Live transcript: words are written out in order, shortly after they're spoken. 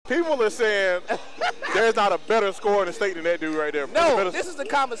People are saying there's not a better scorer in the state than that dude right there. No, this is the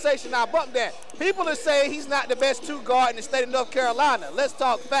conversation. Now, bump that. People are saying he's not the best two guard in the state of North Carolina. Let's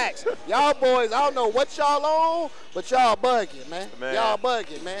talk facts. Y'all boys, I don't know what y'all on, but y'all bugging, man. Y'all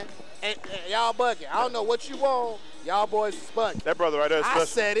bugging, man. And y'all bugging. I don't know what you on. Y'all boys is bugging. That brother right there is special. I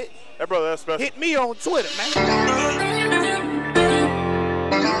said it. That brother, that's special. Hit me on Twitter, man.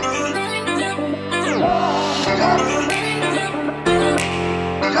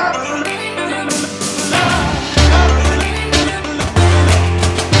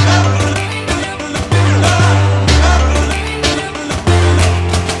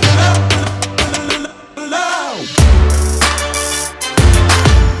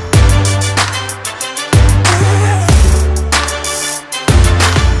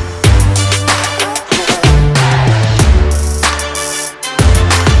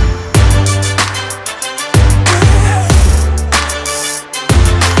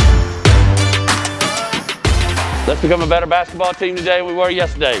 Let's become a better basketball team today than we were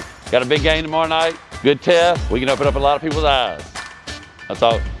yesterday. Got a big game tomorrow night, good test. We can open up a lot of people's eyes. I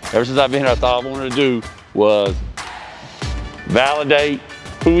thought, ever since I've been here, I thought I wanted to do was validate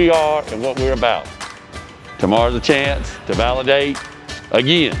who we are and what we're about. Tomorrow's a chance to validate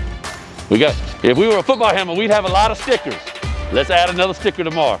again. If we were a football hammer, we'd have a lot of stickers. Let's add another sticker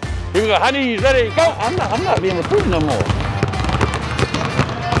tomorrow. Here we go, high knees, ready, go. I'm not being recruited no more.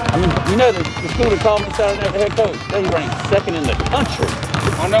 I mean, you know, the school that called me Saturday night, the head coach, they ranked second in the country.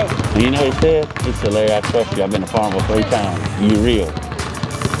 I know. And you know what he said? He said, Larry, I trust you. I've been to Farmville 3 times. You real.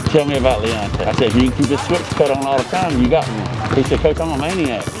 Tell me about Leonte. I said, if you can keep this switch cut on all the time, you got me. He said, Coach, I'm a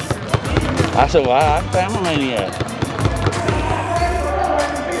maniac. I said, well, I'm a maniac.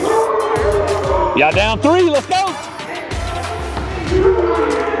 Y'all down 3, let's go.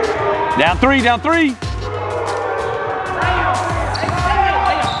 Down 3, down 3.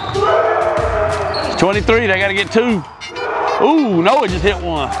 23, they gotta get 2. Ooh, Noah just hit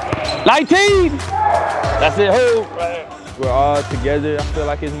 1. 19! That's it, who? We're all together. I feel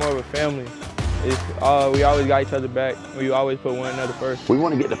like it's more of a family. We always got each other back. We always put one another first. We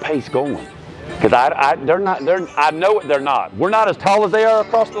want to get the pace going. Because I know it, they're not. We're not as tall as they are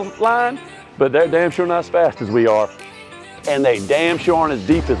across the line, but they're damn sure not as fast as we are. And they damn sure aren't as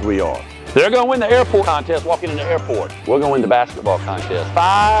deep as we are. They're going to win the airport contest, walking in the airport. We're going to win the basketball contest.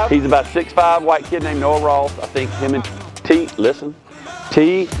 5, he's about 6'5", white kid named Noah Ross. I think him and T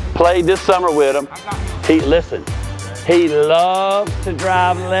played this summer with him. He loves to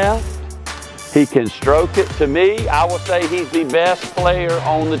drive left. He can stroke it. To me, I will say he's the best player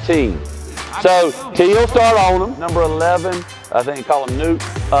on the team. So T will start on him. Number 11, I think they call him Newt,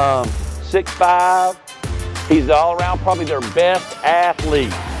 6'5". He's all-around probably their best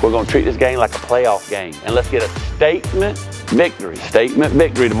athlete. We're going to treat this game like a playoff game, and let's get a statement victory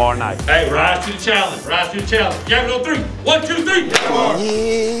tomorrow night. Hey, rise to the challenge, rise to the challenge. Jaguars on 3, 1, 2, 3.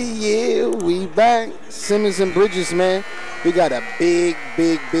 Yeah, we back. Simmons and Bridges, man. We got a big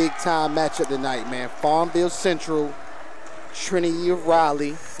time matchup tonight, man. Farmville Central, Trinity of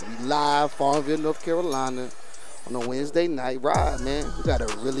Raleigh. We live, Farmville, North Carolina. On a Wednesday night ride, man. We got a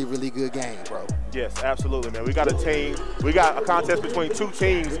really good game, bro. Yes, absolutely, man. We got a team. We got a contest between 2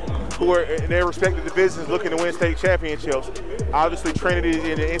 teams who are in their respective divisions looking to win state championships. Obviously, Trinity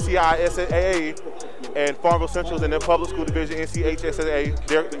in the NCHSAA and Farmville Central's in their public school division, NCHSAA.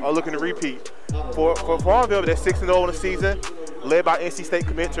 They are looking to repeat. For Farmville, they're 6-0 in the season, led by NC State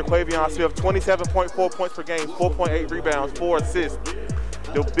commit Terquavion Smith, 27.4 points per game, 4.8 rebounds, 4 assists.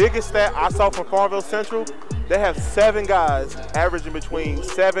 The biggest stat I saw from Farmville Central, they have 7 guys averaging between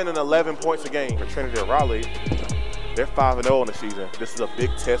 7 and 11 points a game. For Trinity of Raleigh, they're 5-0 in the season. This is a big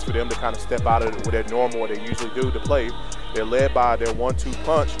test for them to kind of step out of what what they usually do to play. They're led by their 1-2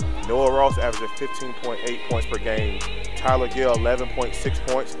 punch. Noah Ross averaging 15.8 points per game. Tyler Gill, 11.6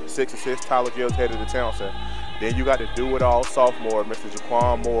 points, 6 assists. Tyler Gill's headed to Townsend. Then you got the do-it-all sophomore, Mr.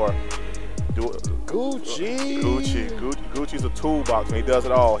 Jaquan Moore. Gucci's a toolbox, and he does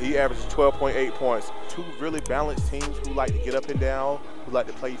it all. He averages 12.8 points. 2 really balanced teams who like to get up and down, who like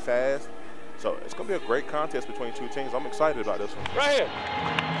to play fast. So it's going to be a great contest between 2 teams. I'm excited about this one. Right here.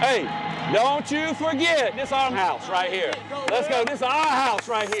 Hey, don't you forget, this is our house right here. Let's go. This is our house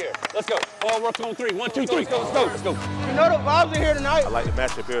right here. Let's go. All work on 3. 1, 2, 3. Let's go. Let's go. You know the vibes are here tonight. I like the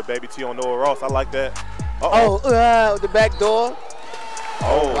matchup here. Baby T on Noah Ross. I like that. The back door.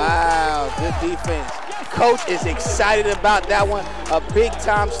 Oh, wow. Good defense. Coach is excited about that one. A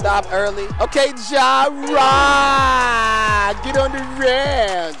big-time stop early. Okay, get on the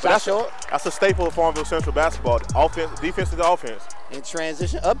rim. That's a staple of Farmville Central basketball. Offense, defense is the offense. In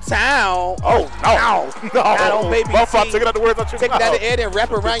transition, uptown. Oh, no. Not on baby Buff, I T. took it out the words out your Take it out mouth. the air and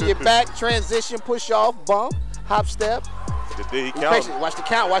wrap around your back. Transition, push off, bump, hop step. He Watch the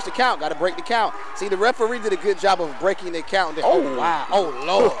count. Watch the count. Got to break the count. See, the referee did a good job of breaking the count. Oh, wow. Oh,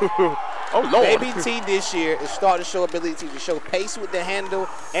 Lord. Oh, Lord. Baby T this year is starting to show ability to show pace with the handle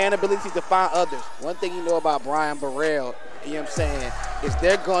and ability to find others. One thing you know about Brian Burrell, you know what I'm saying, is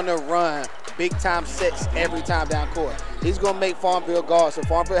they're going to run big-time sets every time down court. He's going to make Farmville guard, so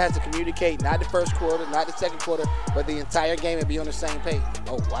Farmville has to communicate not the first quarter, not the second quarter, but the entire game and be on the same page.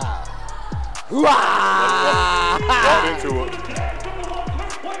 Oh, wow. Walk into it.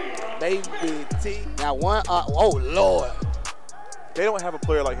 Baby T. Now one, oh, Lord. They don't have a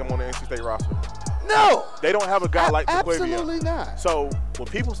player like him on the NC State roster. No. They don't have a guy like Terquavion. Absolutely not. So when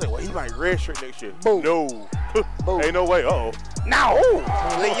people say, well, he might redshirt next year. Boom. No. Boom. Ain't no way. Uh-oh. Now,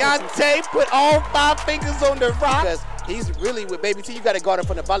 Leonte put all 5 fingers on the rock. Because he's really with Baby T. You got to guard him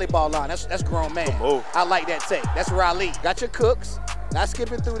from the volleyball line. That's grown man. I like that take. That's Raleigh. Got your cooks. Not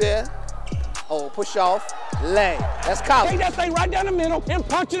skipping through there. Oh, push off. Lay. That's Collins. Take that thing right down the middle and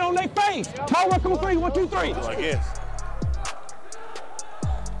punch it on their face. Tall work on 3. 1, 2, 3. I guess.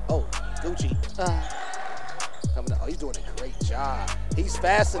 Oh, Gucci. Coming up. Oh, he's doing a great job. He's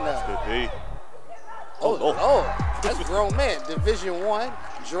fast enough. Good D. Oh, Lord. That's grown man. Division 1.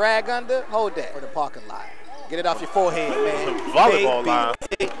 Drag under. Hold that for the parking lot. Get it off your forehead, man. Volleyball line.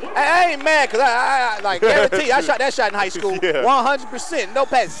 I ain't mad, because I like guarantee I shot that shot in high school. Yeah. 100%. No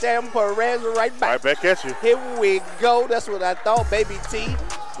pass. Sam Perez right back. Right back at you. Here we go. That's what I thought. Baby T.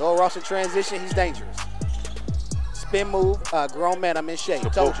 Noah Ross in transition. He's dangerous. Spin move. Grown man, I'm in shape.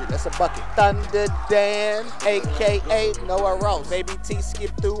 Told you. That's a bucket. Thunder Dan, a.k.a. Noah Ross. Baby T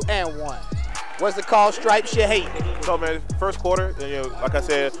skipped through and won. What's the call? Stripes you hate. So, man, first quarter, you know, like I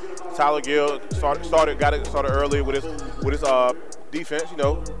said, Tyler Gill got it started early with his defense, you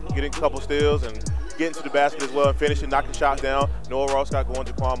know, getting a couple steals and getting to the basket as well and finishing, knocking shots down. Noah Ross got going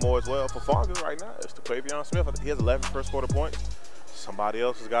to Quan Moore as well. For Farmville right now, it's Terquavion Smith. I think he has 11 first quarter points. Somebody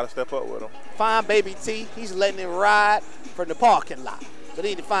else has got to step up with him. Fine, Baby T. He's letting it ride from the parking lot. So they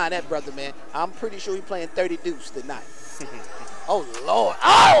need to find that brother, man. I'm pretty sure he's playing 30 deuce tonight. Oh, Lord.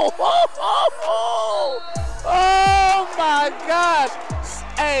 Oh, my gosh.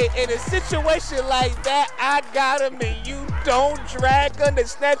 Hey, in a situation like that, I got him, and you don't drag under,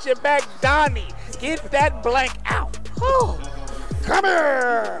 snatch it back. Donnie, get that blank out. Oh, come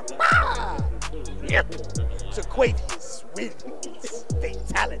here. Yep. Terquavion wins.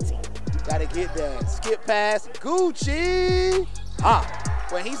 Fatality. Got to get that. Skip pass. Gucci.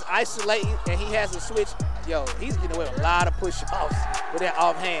 When he's isolating and he has a switch, yo, he's getting away with a lot of push-offs with that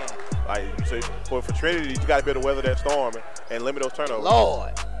offhand. Like, so for Trinity, you got to be able to weather that storm and limit those turnovers.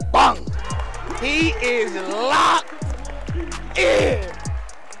 Lord, bang. He is locked in.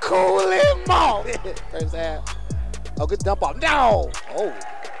 Cool him off. First half. Oh, good dump off. No. Oh.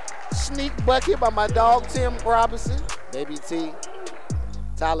 Sneak bucket by my dog, Tim Robinson. Baby T.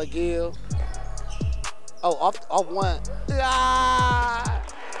 Tyler Gill. Oh, off one.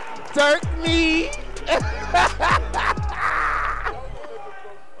 Dirk me.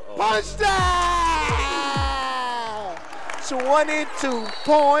 Punch down. 22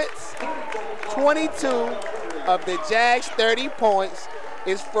 points. 22 of the Jags' 30 points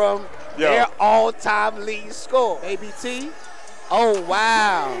is from their all-time lead score. Baby T. Oh,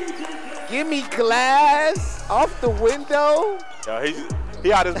 wow. Give me glass off the window. Yeah,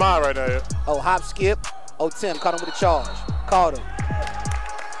 he out his mind right now. Yeah. Oh, hop skip. Oh, Tim caught him with a charge. Caught him.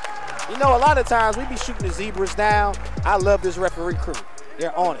 You know, a lot of times we be shooting the zebras down. I love this referee crew.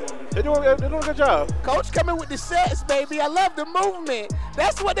 They're on it. They're doing a good job. Coach coming with the sets, baby. I love the movement.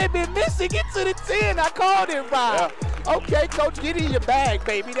 That's what they've been missing. Get to the 10. I called it, Rob. Yeah. Okay, Coach, get in your bag,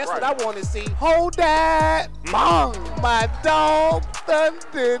 baby. That's what I want to see. Hold that. Bong. My dog,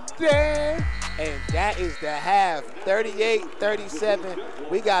 Thunder Dan. And that is the half. 38-37.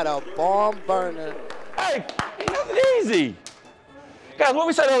 We got a barn burner. Hey, ain't nothing easy. Guys, what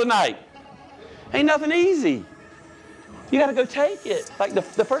we said the other night? Ain't nothing easy. You got to go take it. Like the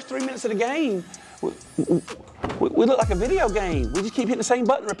first 3 minutes of the game, we look like a video game. We just keep hitting the same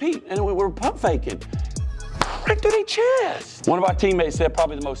button, repeat, and we're pump faking. Right through their chest. One of our teammates said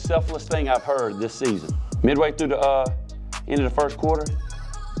probably the most selfless thing I've heard this season. Midway through the end of the first quarter,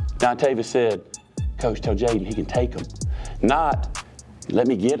 Don Tavis said, Coach, tell Jaden he can take them. Not, let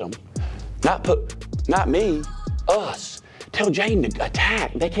me get them. Not me, us. Tell Jaden to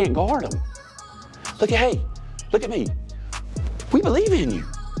attack. They can't guard him. Look at me. We believe in you.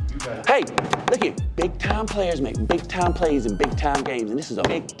 Hey, look at big-time players make big-time plays in big-time games, and this is a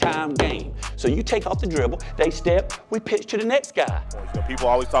big-time game. So you take off the dribble, they step, we pitch to the next guy. You know, people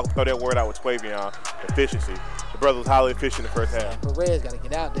always throw that word out with Terquavion, efficiency. The brother was highly efficient in the first half. Perez got to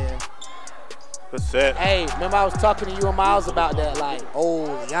get out there. Good set. Hey, remember I was talking to you and Miles about that, like, oh,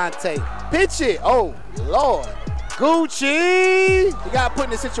 Leonte, pitch it. Oh, Lord. Gucci. You got to put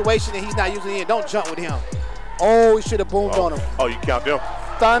in a situation that he's not usually in. Don't jump with him. Oh, he should have boomed on him. Oh, you count them.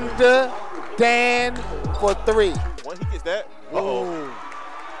 Thunder Dan for 3. When he gets that, uh-oh.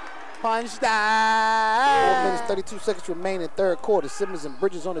 Punch down. 4 minutes, 32 seconds remain in third quarter. Simmons and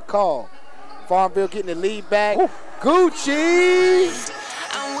Bridges on the call. Farmville getting the lead back. Woo. Gucci.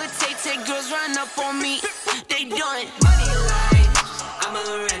 I'm with Tay girls run up on me. They doing money line. I'ma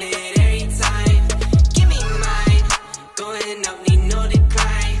run it every time. Give me mine. Going up, need no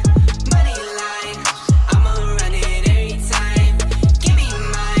decline. Money line. I'ma run it every time. Give me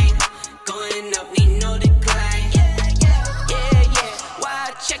mine. Going up, need no decline. Yeah.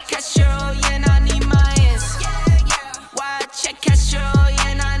 Why check Castro? Yeah, I need my ass. Why check Castro?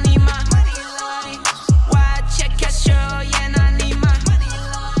 Yeah, I need my money line. Why check Castro? Yeah, I need my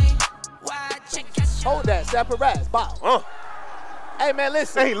hold that, Perez, bow. Hey, man,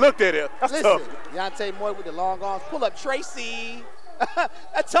 listen. Hey, he looked at it. That's listen, tough. Deontay Moore with the long arms. Pull up Tracy.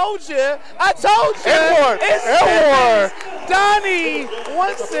 I told you. Edward. Donnie,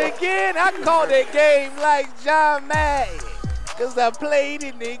 once again, I called that game like John Madden. Because I played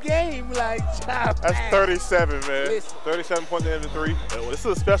in the game like John Madden. That's 37, man. Listen. 37 points at the end of 3. This is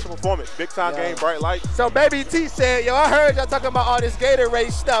a special performance. Big time game, bright lights. So Baby T said, yo, I heard y'all talking about all this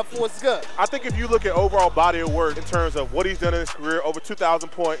Gatorade stuff. What's good? I think if you look at overall body of work in terms of what he's done in his career, over 2,000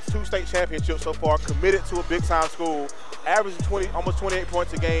 points, 2 state championships so far, committed to a big time school, averaging almost 28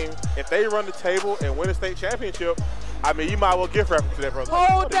 points a game. If they run the table and win a state championship, I mean, you might well gift wrap to that, brother.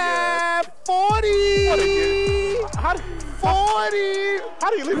 Hold that, 40. How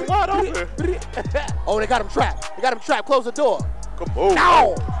do you leave him wide open? Oh, they got him trapped. Close the door. Come on.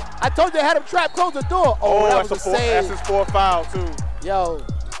 No! I told you they had him trapped. Close the door. Oh, that was a save. That's his 4th foul, too. Yo,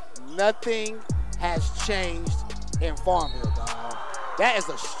 nothing has changed in Farmville, dog. That is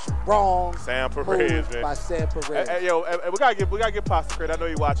a strong Sam Perez, move by Sam Perez. Hey, yo, we gotta give Pasta credit. I know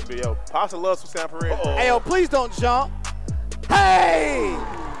you watching me, yo. Pasta loves some Sam Perez. Hey, yo, please don't jump. Hey!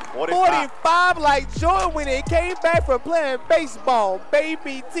 45 like Jordan when he came back from playing baseball.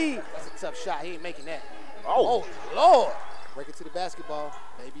 Baby T. That's a tough shot. He ain't making that. Oh Lord. Break it to the basketball.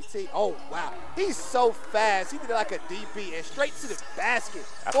 Baby T. Oh, wow. He's so fast. He did it like a DB and straight to the basket.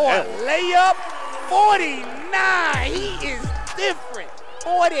 For a layup. 49. He is different.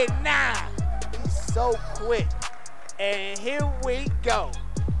 49. He's so quick. And here we go.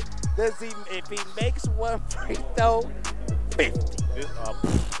 If he makes one free throw, 50.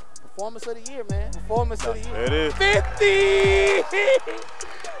 Performance of the year, man. Performance of the year. It is. 50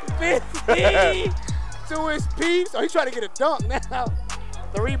 to his peeps. Oh, he's trying to get a dunk now.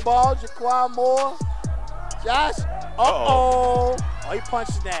 3 balls, Jaquan Moore. Josh. Oh, he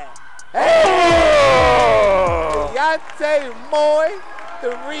punched that. Hey! Deontay Moore.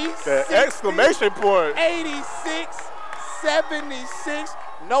 360. The exclamation point. 86, 76.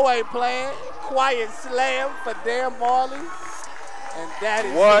 No ain't playing. Quiet slam for Dan Marley. And that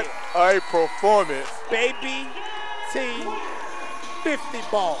is what a performance. Baby T, 50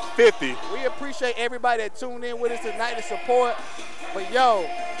 ball. 50. We appreciate everybody that tuned in with us tonight to support. But yo,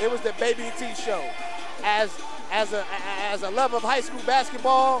 it was the Baby T show. As a lover of high school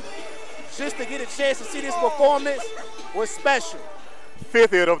basketball, just to get a chance to see this performance was special.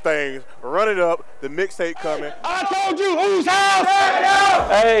 50 of them things. Run it up. The mixtape coming. I told you, whose house?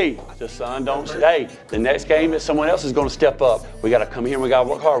 Hey, the sun don't stay. The next game is someone else is going to step up. We got to come here and we got to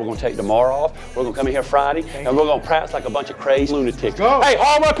work hard. We're going to take tomorrow off. We're going to come in here Friday, and we're going to practice like a bunch of crazy lunatics. Go. Hey,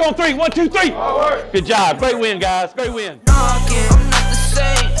 hard work on 3. 1, 2, 3. Hard work. Good job. Great win, guys. Great win. I'm not the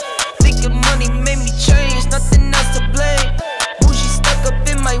same. Thinking money made me change. Nothing else to blame. Bougie stuck up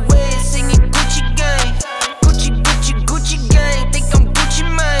in my way, singing Gucci gang. Gucci gang. Think I'm Gucci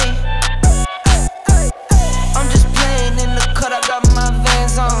Mane. I'm just playing in the cut. I got my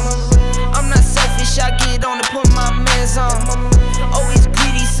Vans on. I'm not selfish. I get on to put my mans on. Always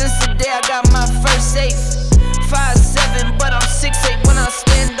greedy since the day I got my first safe. 5'7", but I'm 6'8" when I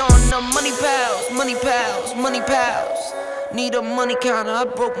stand on the money pals, money pals, money pals. Need a money counter, I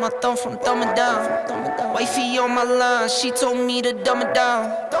broke my thumb from thumbing down. Wifey on my line, she told me to dumb it down.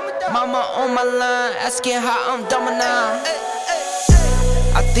 Mama on my line, asking how I'm dumbing now.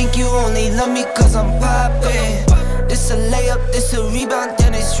 I think you only love me cause I'm poppin'. This a layup, this a rebound,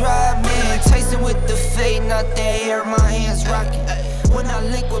 then it's driving. Tyson with the fade, not the air, my hands rocking. When I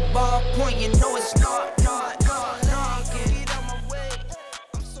link with ballpoint, you know it's not.